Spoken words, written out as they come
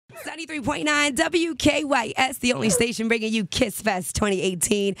93.9 WKYS, the only station bringing you Kiss Fest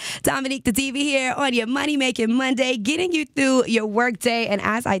 2018. Dominique Da Diva here on your Money Making Monday, getting you through your workday. And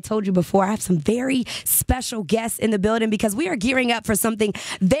as I told you before, I have some very special guests in the building because we are gearing up for something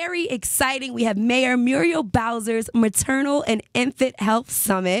very exciting. We have Mayor Muriel Bowser's Maternal and Infant Health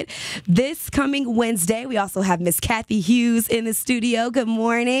Summit this coming Wednesday. We also have Miss Cathy Hughes in the studio. Good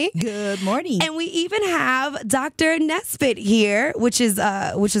morning. Good morning. And we even have Dr. Nesbitt here, which is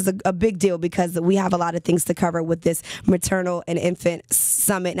a big deal because we have a lot of things to cover with this Maternal and Infant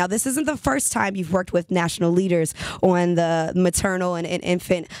Summit. Now, this isn't the first time you've worked with national leaders on the maternal and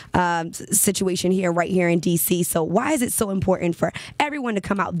infant situation right here in D.C. So why is it so important for everyone to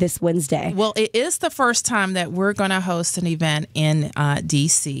come out this Wednesday? Well, it is the first time that we're going to host an event in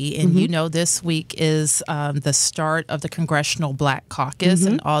D.C. And you know, this week is the start of the Congressional Black Caucus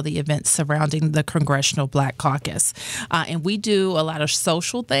and all the events surrounding the Congressional Black Caucus. And we do a lot of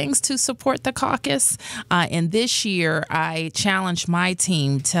social things to support the caucus. And this year, I challenged my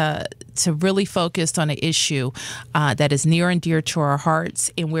team to really focus on an issue that is near and dear to our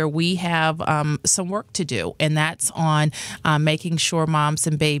hearts and where we have some work to do. And that's on making sure moms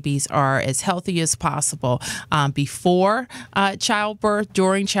and babies are as healthy as possible before childbirth,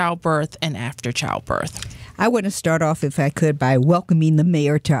 during childbirth, and after childbirth. I want to start off, if I could, by welcoming the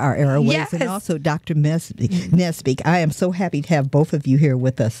mayor to our airwaves and also Dr. Nesbitt. I am so happy to have both of you here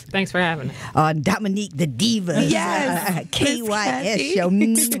with us. Thanks for having us. On Dominique Da Diva. KYS show.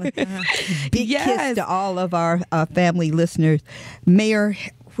 Big kiss to all of our family listeners. Mayor,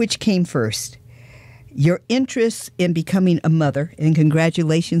 which came first? Your interest in becoming a mother, and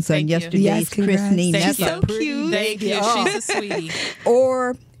congratulations on yesterday's christening. That's so cute. Thank you. She's a sweetie.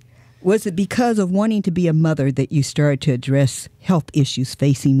 Or was it because of wanting to be a mother that you started to address health issues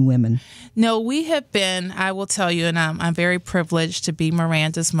facing women? No, we have been, I will tell you, and I'm very privileged to be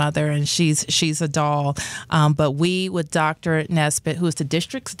Miranda's mother, and she's a doll. But we, with Dr. Nesbitt, who is the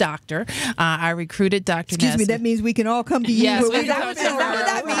district's doctor, I recruited Dr. Nesbitt. Excuse me, that means we can all come to you. Yes, we come to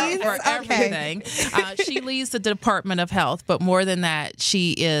her for everything. She leads the Department of Health, but more than that,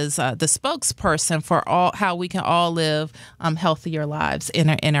 she is the spokesperson for how we can all live healthier lives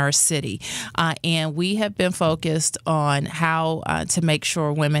in our city. And we have been focused on how to make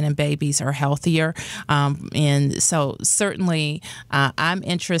sure women and babies are healthier. And so certainly I'm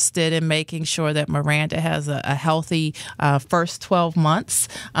interested in making sure that Miranda has a healthy first 12 months.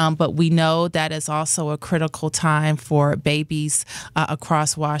 But we know that is also a critical time for babies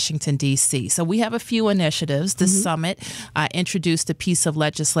across Washington, D.C. So we have a few initiatives. The summit introduced a piece of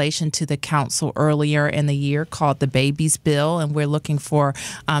legislation to the council earlier in the year called the Babies Bill, and we're looking for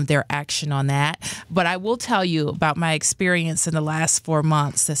their action on that. But I will tell you about my experience in the last 4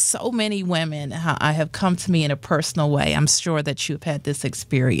 months that so many women have come to me in a personal way. I'm sure that you've had this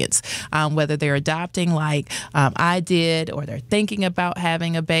experience, whether they're adopting like I did, or they're thinking about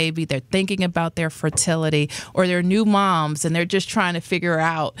having a baby, they're thinking about their fertility, or they're new moms and they're just trying to figure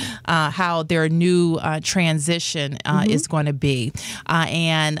out how their new transition is going to be.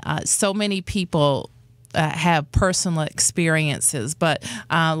 And so many people have personal experiences, but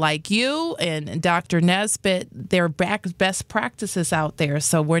like you and Dr. Nesbitt, there are best practices out there,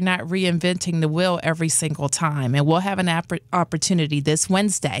 so we're not reinventing the wheel every single time. And we'll have an opportunity this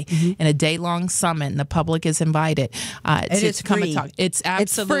Wednesday in a day-long summit, and the public is invited to come and talk. It's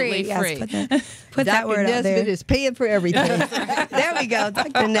absolutely free. Yes, put that word out there. Nesbitt is paying for everything. There we go,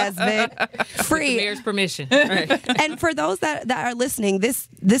 Dr. Nesbitt. Free. With the mayor's permission. Right. And for those that are listening, this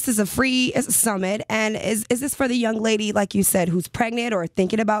is a free summit, and is this for the young lady, like you said, who's pregnant or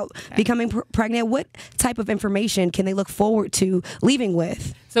thinking about becoming pregnant? What type of information can they look forward to leaving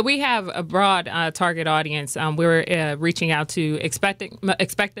with? So we have a broad target audience. We're reaching out to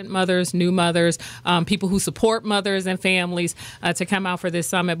expectant mothers, new mothers, people who support mothers and families to come out for this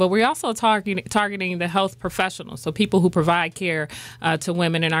summit. But we're also targeting the health professionals, so people who provide care to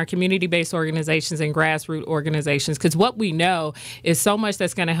women in our community-based organizations and grassroots organizations. Because what we know is so much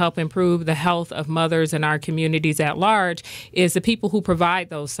that's going to help improve the health of mothers in our communities at large is the people who provide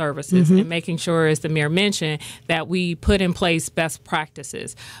those services and making sure, as the mayor mentioned, that we put in place best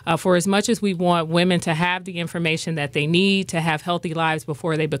practices. For as much as we want women to have the information that they need to have healthy lives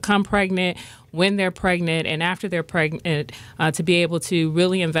before they become pregnant, when they're pregnant, and after they're pregnant, to be able to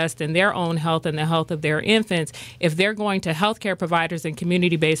really invest in their own health and the health of their infants, if they're going to healthcare providers and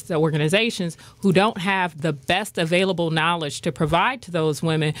community-based organizations who don't have the best available knowledge to provide to those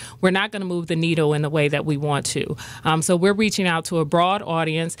women, we're not going to move the needle in the way that we want to. So we're reaching out to a broad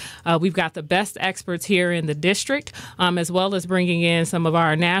audience. We've got the best experts here in the district, as well as bringing in some of our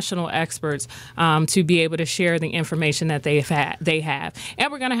our national experts to be able to share the information that they have.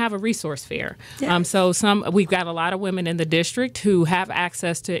 And we're going to have a resource fair. Yes. So we've got a lot of women in the district who have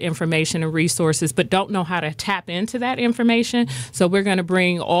access to information and resources but don't know how to tap into that information. So we're going to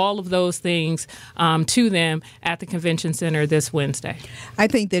bring all of those things to them at the convention center this Wednesday. I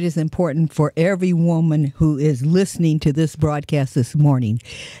think that it's important for every woman who is listening to this broadcast this morning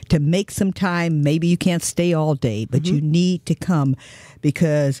to make some time. Maybe you can't stay all day, but you need to come,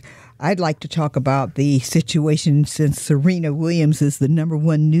 because I'd like to talk about the situation since Serena Williams is the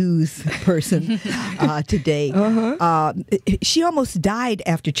 #1 news person today. She almost died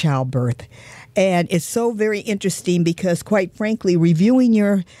after childbirth. And it's so very interesting because, quite frankly, reviewing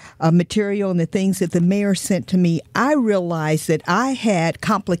your material and the things that the mayor sent to me, I realized that I had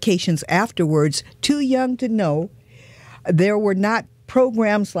complications afterwards, too young to know. There were not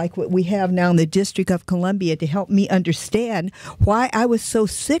programs like what we have now in the District of Columbia to help me understand why I was so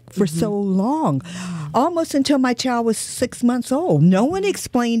sick for so long, almost until my child was 6 months old. No one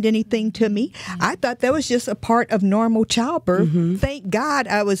explained anything to me. I thought that was just a part of normal childbirth. Thank God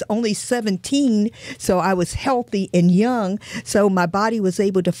I was only 17, so I was healthy and young, so my body was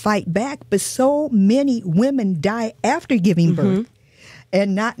able to fight back. But so many women die after giving birth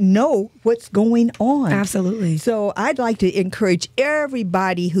and not know what's going on. Absolutely. So I'd like to encourage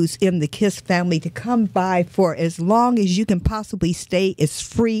everybody who's in the KISS family to come by for as long as you can possibly stay. It's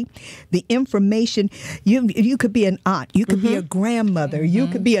free. The information, you could be an aunt, you could be a grandmother, you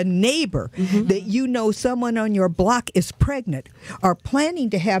could be a neighbor that you know someone on your block is pregnant or planning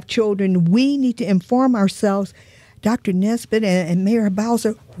to have children. We need to inform ourselves. Dr. Nesbitt and Mayor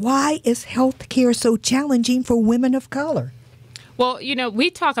Bowser, why is health care so challenging for women of color? Well,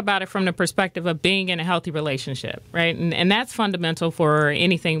 we talk about it from the perspective of being in a healthy relationship, right? And that's fundamental for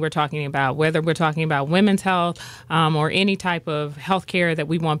anything we're talking about, whether we're talking about women's health or any type of health care that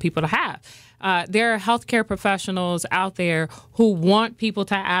we want people to have. There are healthcare professionals out there who want people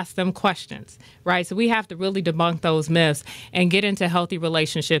to ask them questions, right? So we have to really debunk those myths and get into healthy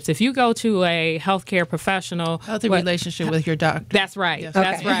relationships. If you go to a healthcare professional, healthy relationship with your doctor. That's right. Yes.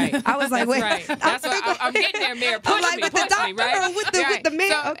 That's right. I was like, wait. Right. That's what I'm getting there, Mayor. Push me, with the doctor right? or with the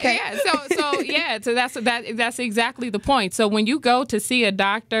mayor? So, okay. So that's exactly the point. So when you go to see a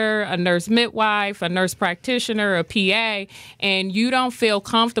doctor, a nurse midwife, a nurse practitioner, a PA, and you don't feel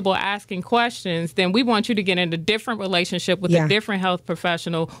comfortable asking questions, then we want you to get in a different relationship with a different health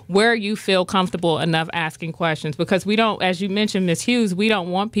professional where you feel comfortable enough asking questions. Because we don't, as you mentioned, Ms. Hughes, we don't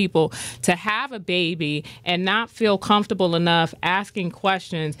want people to have a baby and not feel comfortable enough asking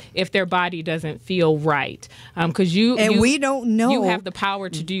questions if their body doesn't feel right. Because we don't know. You have the power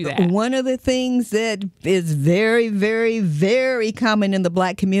to do that. One of the things that is very, very, very common in the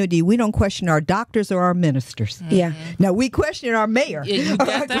Black community, we don't question our doctors or our ministers. Yeah. Now, we question our mayor. Yeah, you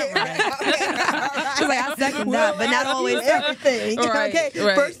got that right. She's like, I second that, but not always everything. Right, okay.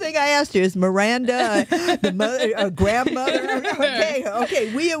 right. First thing I asked her is Miranda, the mother, grandmother.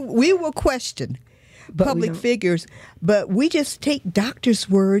 Okay. We will question public figures, but we just take doctors'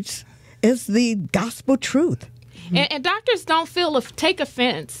 words as the gospel truth. And doctors don't take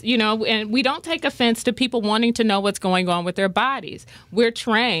offense, and we don't take offense to people wanting to know what's going on with their bodies. We're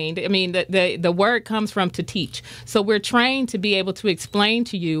trained. I mean, the word comes from to teach. So we're trained to be able to explain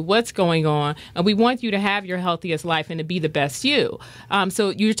to you what's going on, and we want you to have your healthiest life and to be the best you.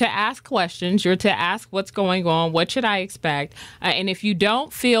 So you're to ask questions. You're to ask what's going on. What should I expect? And if you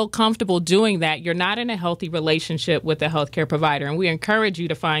don't feel comfortable doing that, you're not in a healthy relationship with a healthcare provider. And we encourage you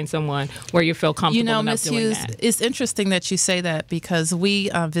to find someone where you feel comfortable enough Ms. doing Hughes, that. It's interesting that you say that because we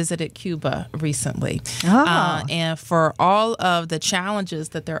visited Cuba recently. And for all of the challenges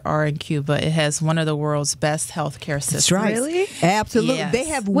that there are in Cuba, it has one of the world's best healthcare systems. That's right. Really? Absolutely. Yes. They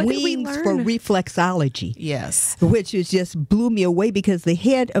have What did we wings learn? for reflexology. Yes. Which is just blew me away because the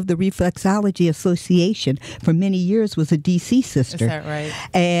head of the Reflexology Association for many years was a DC sister. Is that right?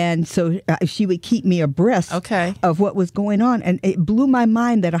 And so she would keep me abreast of what was going on. And it blew my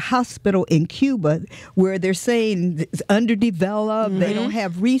mind that a hospital in Cuba where they're saying it's underdeveloped, they don't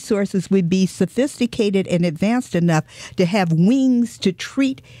have resources, would be sophisticated and advanced enough to have wings to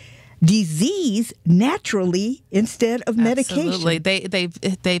treat disease naturally instead of medication. Absolutely.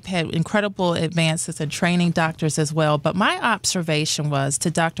 They've had incredible advances in training doctors as well. But my observation was, to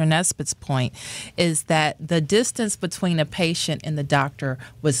Dr. Nesbitt's point, is that the distance between a patient and the doctor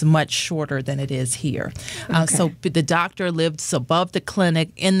was much shorter than it is here. So the doctor lived above the clinic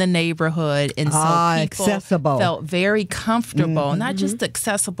in the neighborhood, and so people felt very comfortable, not just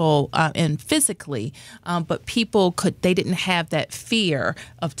accessible and physically, but people they didn't have that fear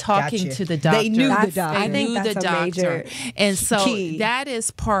of talking talking to the doctor. They knew the doctor. I think Knew that's the a doctor. major And so key. that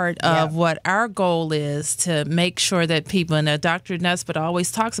is part of what our goal is, to make sure that people, and Dr. Nesbitt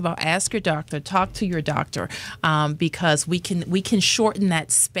always talks about, ask your doctor, talk to your doctor, because we can shorten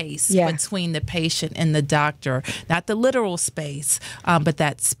that space between the patient and the doctor, not the literal space, but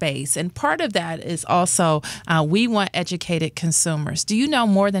that space. And part of that is also we want educated consumers. Do you know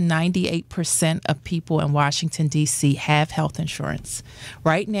more than 98% of people in Washington, D.C. have health insurance?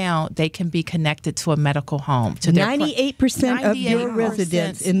 Right now, they can be connected to a medical home. 98% of your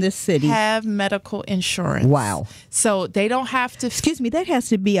residents in this city have medical insurance. Wow. So they don't have to. Excuse me, that has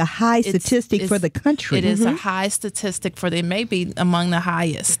to be a high statistic for the country. It is a high statistic for it may be among the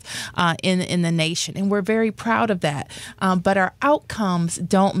highest in the nation, and we're very proud of that. But our outcomes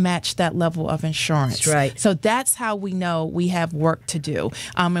don't match that level of insurance. That's right. So that's how we know we have work to do.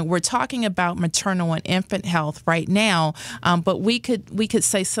 And we're talking about maternal and infant health right now, but we could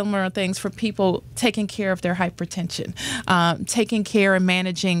say similar things for people taking care of their hypertension, taking care and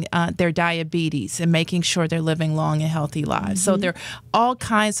managing their diabetes, and making sure they're living long and healthy lives. So there are all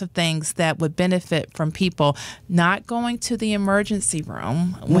kinds of things that would benefit from people not going to the emergency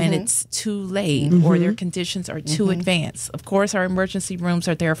room when it's too late or their conditions are too advanced. Of course, our emergency rooms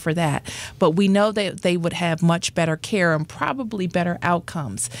are there for that, but we know that they would have much better care and probably better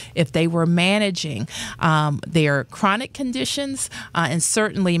outcomes if they were managing their chronic conditions and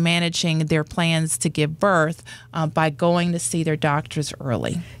certainly managing their plans to give birth by going to see their doctors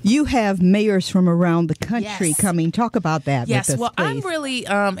early. You have mayors from around the country coming. Talk about that with us, well, please. I'm really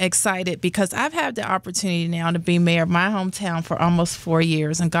excited because I've had the opportunity now to be mayor of my hometown for almost 4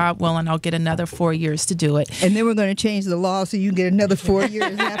 years, and God willing, I'll get another 4 years to do it. And then we're going to change the law so you get another 4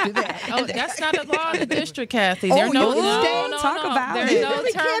 years after that. Oh, that's not a law in the district, Kathy. Oh, There's no Talk about There's it. no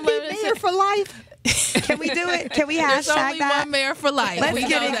Really term can't be limits. mayor for life. Can we do it? Can we There's hashtag only that? one mayor for life. Let's We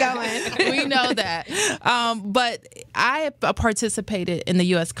get know it that. going. We know that. But I have participated in the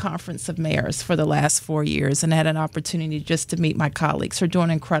U.S. Conference of Mayors for the last 4 years and had an opportunity just to meet my colleagues who are doing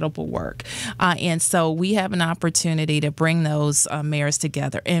incredible work. And so we have an opportunity to bring those mayors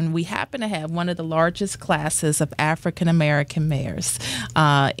together. And we happen to have one of the largest classes of African-American mayors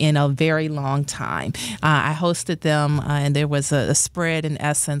in a very long time. I hosted them, and there was a spread, in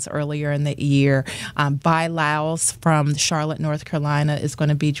essence, earlier in the year. Bai Laos from Charlotte, North Carolina is going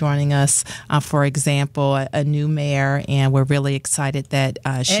to be joining us, for example, a new mayor, and we're really excited that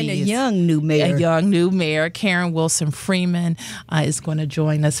she is young new mayor. A young new mayor. Karen Wilson Freeman is going to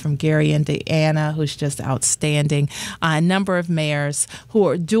join us from Gary, Indiana, who's just outstanding. A number of mayors who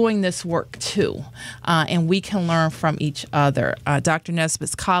are doing this work too, and we can learn from each other. Dr.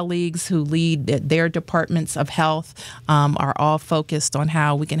 Nesbitt's colleagues who lead their departments of health are all focused on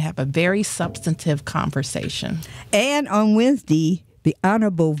how we can have a very substantive conversation. And on Wednesday, the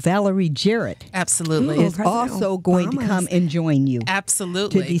Honorable Valerie Jarrett Absolutely. is also going to come and join you.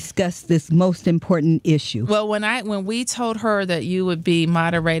 Absolutely. To discuss this most important issue. Well, when we told her that you would be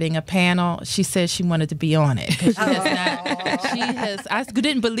moderating a panel, she said she wanted to be on it. I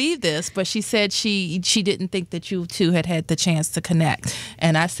didn't believe this, but she said she didn't think that you two had the chance to connect.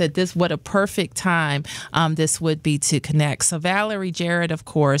 And I said, what a perfect time this would be to connect. So Valerie Jarrett, of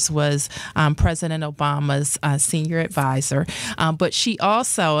course, was President Obama's senior advisor, but she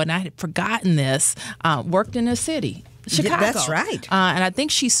also, and I had forgotten this, worked in the city. Chicago. That's right. And I think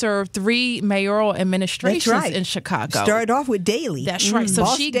she served 3 mayoral administrations in Chicago. Started off with Daley. That's right. So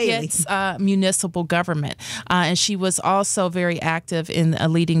Boss she Daley. gets municipal government. And she was also very active in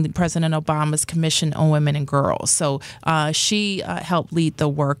leading President Obama's Commission on Women and Girls. So she helped lead the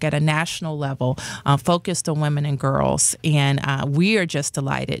work at a national level, focused on women and girls. And we are just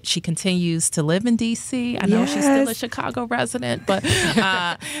delighted. She continues to live in D.C. I know she's still a Chicago resident, but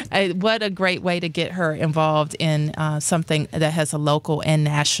what a great way to get her involved in something that has a local and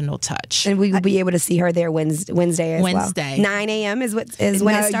national touch. And we will be able to see her there Wednesday as well. 9 a.m. is when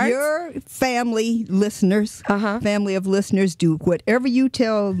it starts. Your family listeners, family of listeners, do whatever you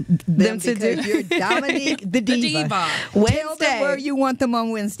tell them to do. You're Dominique Da Diva. Wednesday. Tell them where you want them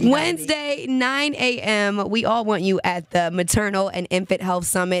on Wednesday. Wednesday, 9 a.m. We all want you at the Maternal and Infant Health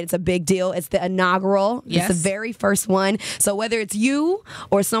Summit. It's a big deal. It's the inaugural. Yes. It's the very first one. So whether it's you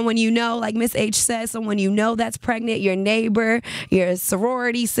or someone you know, like Miss H says, someone you know that's pregnant, your neighbor, your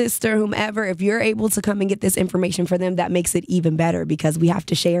sorority sister, whomever, if you're able to come and get this information for them, that makes it even better because we have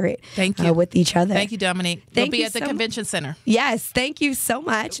to share it with each other. Thank you, Dominique. We'll be at the convention center. Yes, thank you so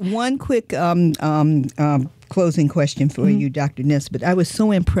much. One quick closing question for you, Dr. Nesbitt. I was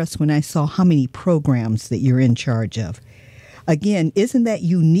so impressed when I saw how many programs that you're in charge of. Again, isn't that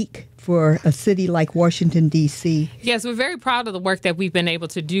unique for a city like Washington, D.C.? Yes, we're very proud of the work that we've been able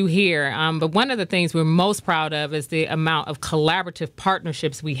to do here. But one of the things we're most proud of is the amount of collaborative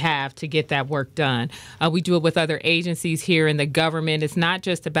partnerships we have to get that work done. We do it with other agencies here in the government. It's not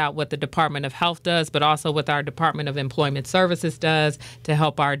just about what the Department of Health does, but also what our Department of Employment Services does to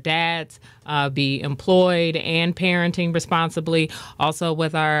help our dads be employed and parenting responsibly. Also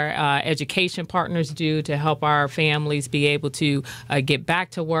what our education partners do to help our families be able to get back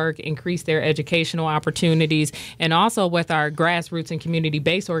to work, increase their educational opportunities, and also what our grassroots and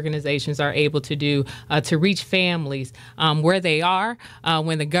community-based organizations are able to do to reach families where they are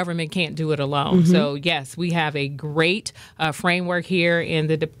when the government can't do it alone. So yes, we have a great framework here in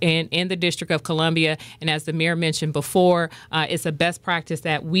the District of Columbia, and as the mayor mentioned before, it's a best practice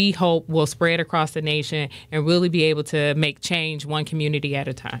that we hope will spread across the nation and really be able to make change one community at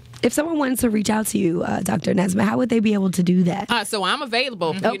a time. If someone wanted to reach out to you, Dr. Nesma, how would they be able to do that? So I'm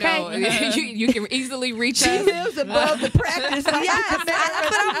available. Okay. You can easily reach She us. lives above the practice. Yes,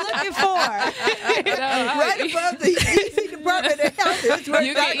 that's what I'm looking for. Right above the DC Department of Health.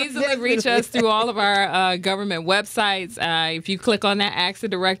 You can easily reach us through all of our government websites. If you click on that Ask the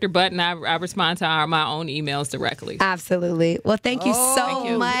Director button, I respond to my own emails directly. Absolutely. Well, thank you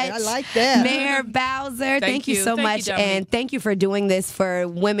so much. I like that. Mayor Bowser, thank you so Thank much. you, And thank you for doing this for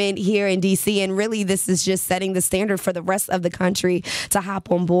women here in D.C. And really, this is just setting the standard for the rest of the country to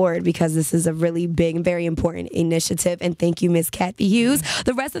hop on board, because this is a really big and very important initiative. And thank you, Ms. Cathy Hughes.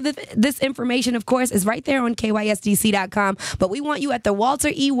 The rest of this information, of course, is right there on KYSDC.com. But we want you at the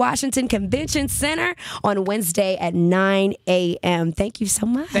Walter E. Washington Convention Center on Wednesday at 9 a.m. Thank you so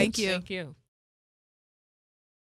much. Thank you. Thank you.